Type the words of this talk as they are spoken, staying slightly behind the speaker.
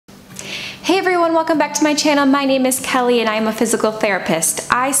Hey everyone, welcome back to my channel. My name is Kelly and I'm a physical therapist.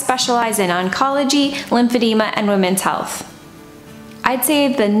 I specialize in oncology, lymphedema, and women's health. I'd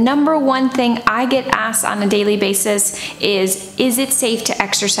say the number one thing I get asked on a daily basis is it safe to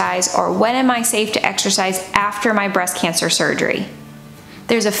exercise, or when am I safe to exercise after my breast cancer surgery?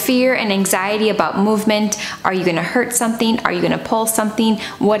 There's a fear and anxiety about movement. Are you gonna hurt something? Are you gonna pull something?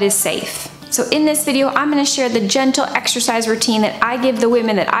 What is safe? So in this video, I'm gonna share the gentle exercise routine that I give the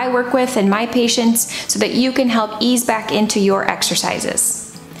women that I work with and my patients so that you can help ease back into your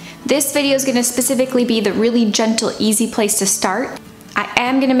exercises. This video is gonna specifically be the really gentle, easy place to start. I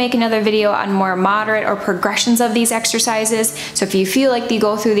am gonna make another video on more moderate or progressions of these exercises. So if you feel like you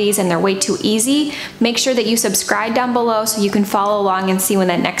go through these and they're way too easy, make sure that you subscribe down below so you can follow along and see when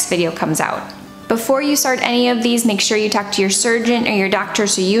that next video comes out. Before you start any of these, make sure you talk to your surgeon or your doctor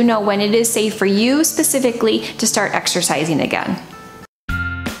so you know when it is safe for you specifically to start exercising again.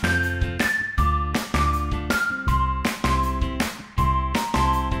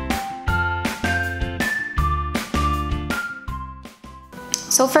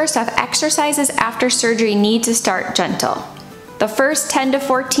 So first off, exercises after surgery need to start gentle. The first 10 to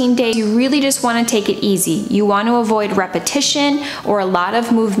 14 days, you really just want to take it easy. You want to avoid repetition or a lot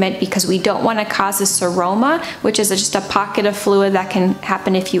of movement because we don't want to cause a seroma, which is just a pocket of fluid that can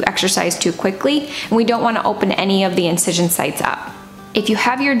happen if you exercise too quickly, and we don't want to open any of the incision sites up. If you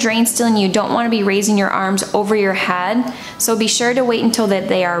have your drain still in, you don't want to be raising your arms over your head, so be sure to wait until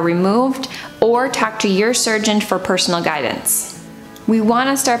they are removed or talk to your surgeon for personal guidance. We want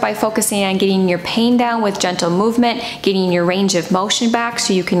to start by focusing on getting your pain down with gentle movement, getting your range of motion back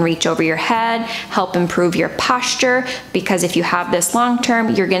so you can reach over your head, help improve your posture, because if you have this long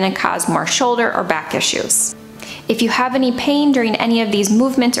term, you're going to cause more shoulder or back issues. If you have any pain during any of these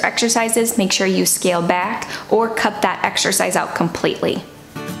movements or exercises, make sure you scale back or cut that exercise out completely.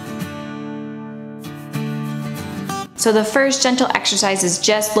 So the first gentle exercise is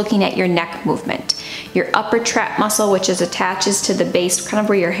just looking at your neck movement. Your upper trap muscle, which attaches to the base, kind of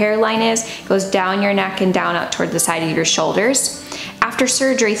where your hairline is, goes down your neck and down out toward the side of your shoulders. After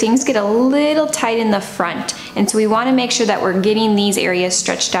surgery, things get a little tight in the front, and so we want to make sure that we're getting these areas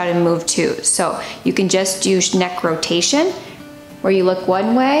stretched out and moved too. So you can just do neck rotation, where you look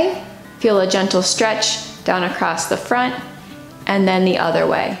one way, feel a gentle stretch down across the front, and then the other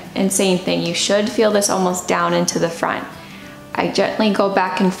way. And same thing, you should feel this almost down into the front. I gently go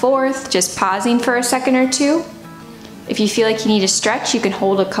back and forth, just pausing for a second or two. If you feel like you need to stretch, you can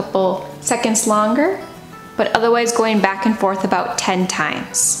hold a couple seconds longer, but otherwise going back and forth about 10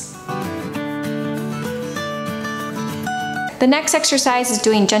 times. The next exercise is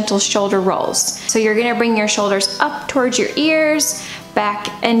doing gentle shoulder rolls. So you're gonna bring your shoulders up towards your ears, back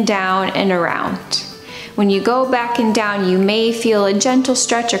and down and around. When you go back and down, you may feel a gentle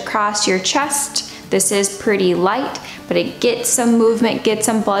stretch across your chest. This is pretty light, but it gets some movement, gets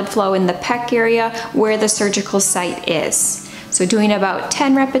some blood flow in the pec area where the surgical site is. So doing about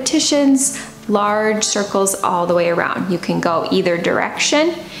 10 repetitions, large circles all the way around. You can go either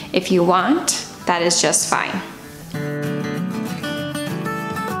direction if you want, that is just fine.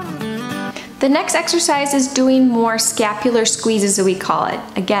 The next exercise is doing more scapular squeezes, as we call it.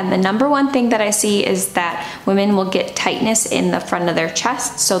 Again, the number one thing that I see is that women will get tightness in the front of their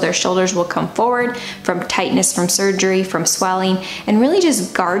chest, so their shoulders will come forward from tightness from surgery, from swelling, and really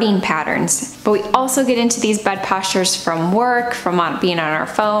just guarding patterns. But we also get into these bed postures from work, from being on our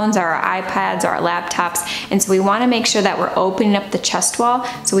phones, or our iPads, or our laptops, and so we want to make sure that we're opening up the chest wall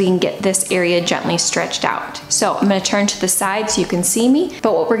so we can get this area gently stretched out. So I'm going to turn to the side so you can see me,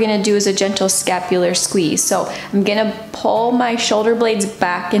 but what we're going to do is a gentle scapular squeeze. So I'm gonna pull my shoulder blades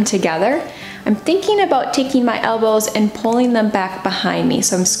back in together. I'm thinking about taking my elbows and pulling them back behind me.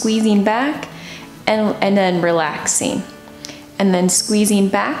 So I'm squeezing back and then relaxing. And then squeezing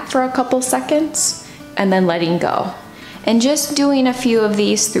back for a couple seconds and then letting go. And just doing a few of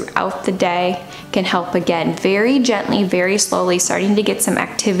these throughout the day can help, again, very gently, very slowly, starting to get some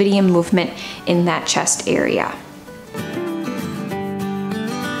activity and movement in that chest area.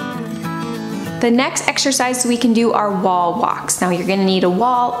 The next exercise we can do are wall walks. Now you're gonna need a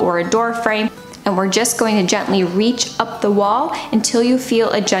wall or a door frame, and we're just going to gently reach up the wall until you feel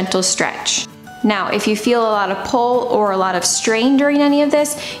a gentle stretch. Now, if you feel a lot of pull or a lot of strain during any of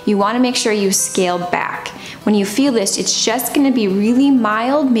this, you wanna make sure you scale back. When you feel this, it's just gonna be really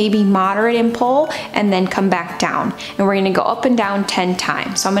mild, maybe moderate in pull, and then come back down. And we're gonna go up and down 10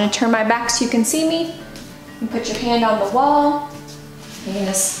 times. So I'm gonna turn my back so you can see me. And put your hand on the wall. You're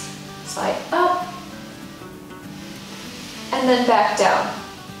gonna slide up, and then back down.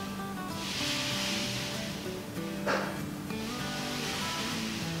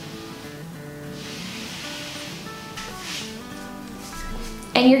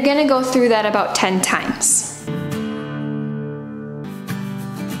 And you're gonna go through that about 10 times.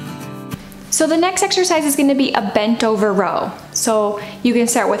 So the next exercise is gonna be a bent over row. So you can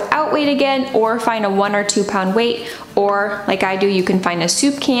start without weight again, or find a 1 or 2 pound weight, or like I do, you can find a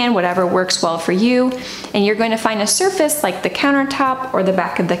soup can, whatever works well for you. And you're going to find a surface like the countertop or the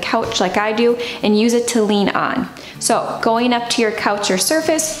back of the couch like I do, and use it to lean on. So going up to your couch or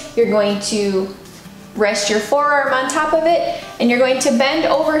surface, you're going to rest your forearm on top of it, and you're going to bend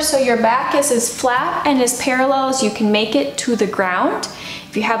over so your back is as flat and as parallel as you can make it to the ground.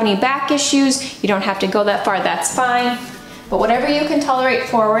 If you have any back issues, you don't have to go that far, that's fine. But whatever you can tolerate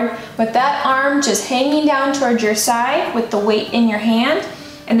forward, with that arm just hanging down towards your side with the weight in your hand,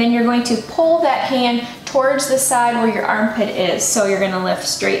 and then you're going to pull that hand towards the side where your armpit is. So you're gonna lift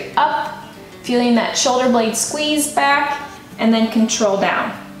straight up, feeling that shoulder blade squeeze back, and then control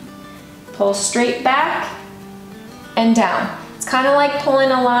down. Pull straight back and down. It's kind of like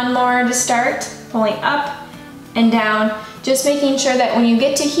pulling a lawnmower to start, pulling up and down. Just making sure that when you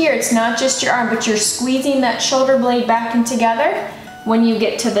get to here, it's not just your arm, but you're squeezing that shoulder blade back and together when you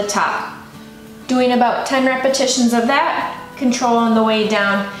get to the top. Doing about 10 repetitions of that, control on the way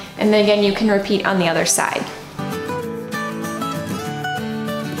down, and then again, you can repeat on the other side.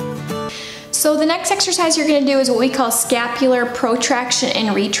 So the next exercise you're gonna do is what we call scapular protraction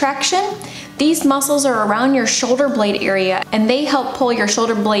and retraction. These muscles are around your shoulder blade area, and they help pull your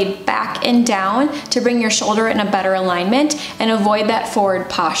shoulder blade back and down to bring your shoulder in a better alignment and avoid that forward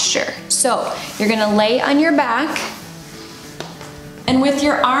posture. So you're gonna lay on your back, and with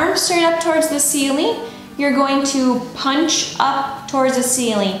your arms straight up towards the ceiling, you're going to punch up towards the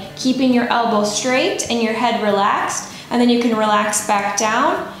ceiling, keeping your elbow straight and your head relaxed, and then you can relax back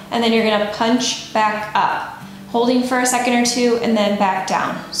down, and then you're gonna punch back up, holding for a second or two, and then back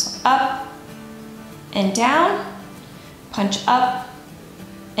down. So up and down, punch up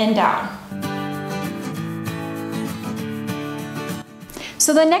and down.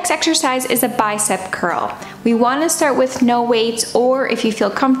 So the next exercise is a bicep curl. We want to start with no weights, or if you feel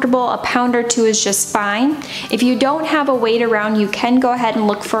comfortable, a pound or 2 is just fine. If you don't have a weight around, you can go ahead and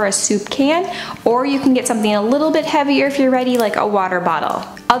look for a soup can, or you can get something a little bit heavier if you're ready, like a water bottle.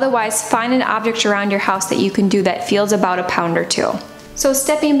 Otherwise, find an object around your house that you can do that feels about a pound or 2. So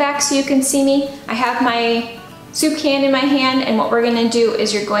stepping back so you can see me, I have my soup can in my hand, and what we're gonna do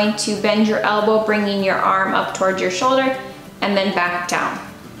is you're going to bend your elbow, bringing your arm up towards your shoulder, and then back down.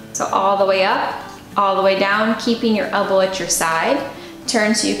 So all the way up, all the way down, keeping your elbow at your side.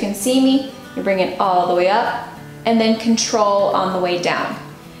 Turn so you can see me, you bring it all the way up, and then control on the way down.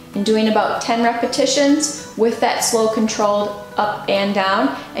 And doing about 10 repetitions with that slow controlled up and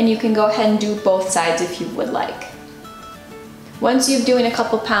down, and you can go ahead and do both sides if you would like. Once you're doing a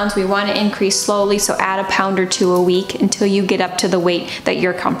couple pounds, we want to increase slowly, so add a pound or 2 a week until you get up to the weight that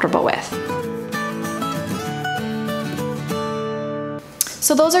you're comfortable with.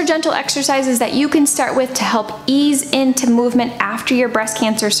 So those are gentle exercises that you can start with to help ease into movement after your breast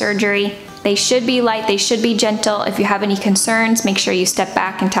cancer surgery. They should be light, they should be gentle. If you have any concerns, make sure you step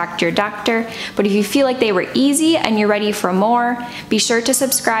back and talk to your doctor. But if you feel like they were easy and you're ready for more, be sure to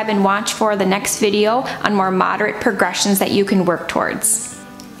subscribe and watch for the next video on more moderate progressions that you can work towards.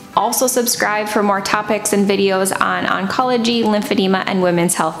 Also subscribe for more topics and videos on oncology, lymphedema, and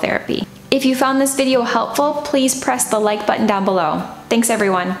women's health therapy. If you found this video helpful, please press the like button down below. Thanks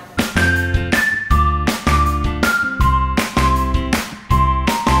everyone.